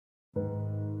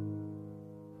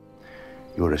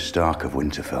You're a Stark of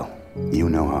Winterfell. You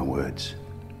know our words.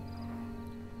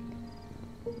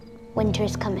 Winter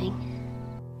is coming.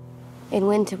 In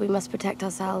winter, we must protect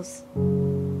ourselves.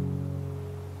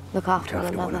 Look after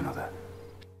one another.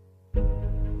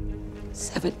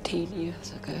 17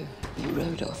 years ago, you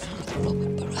rode off with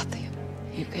Robert Baratheon.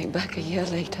 You came back a year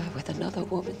later with another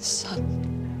woman's son.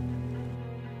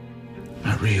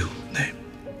 My real name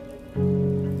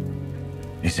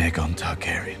is Aegon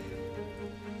Targaryen.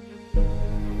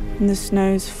 And the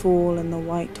snows fall and the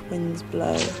white winds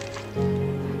blow.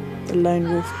 The lone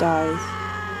wolf dies.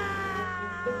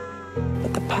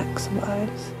 But the pack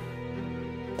survives.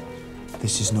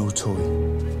 This is no toy.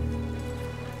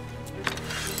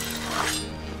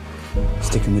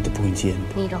 Sticking with the pointy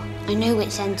end. Needle. I know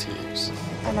which end to use.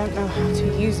 I don't know how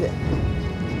to use it.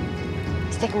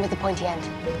 Sticking with the pointy end.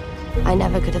 I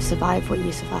never could have survived what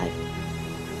you survived.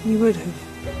 You would have.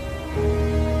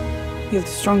 You're the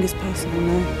strongest person I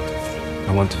know.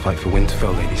 I want to fight for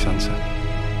Winterfell, Lady Sansa.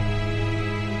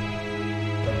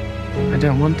 I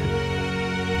don't want it.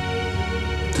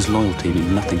 Does loyalty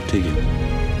mean nothing to you?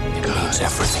 It means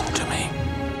everything to me.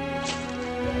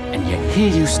 And yet here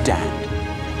you stand.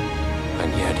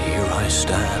 And yet here I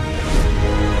stand.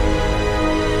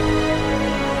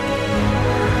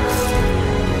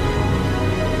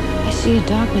 I see a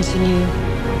darkness in you.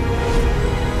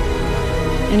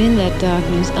 And in that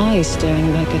darkness, eyes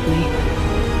staring back at me.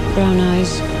 Brown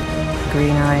eyes.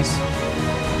 Green eyes.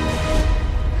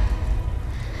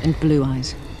 And blue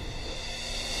eyes.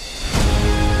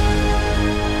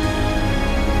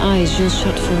 Eyes you'll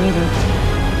shut forever.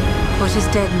 What is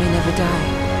dead may never die.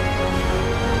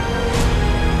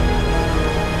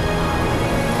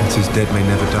 What is dead may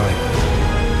never die.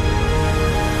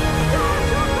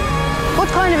 What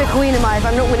kind of a queen am I if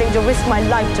I'm not willing to risk my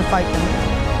life to fight them?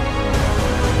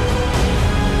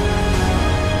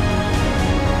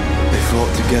 They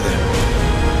fought together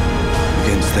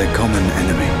against their common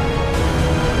enemy.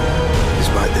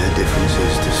 Despite their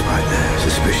differences, despite their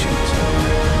suspicions.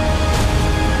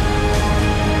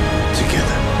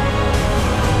 Together.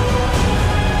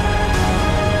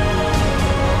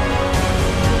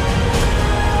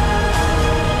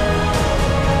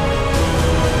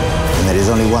 And there is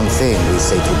only one thing we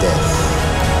say to death.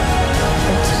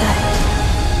 Not today.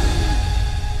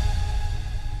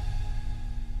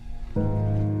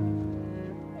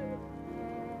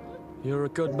 You're a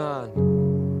good man.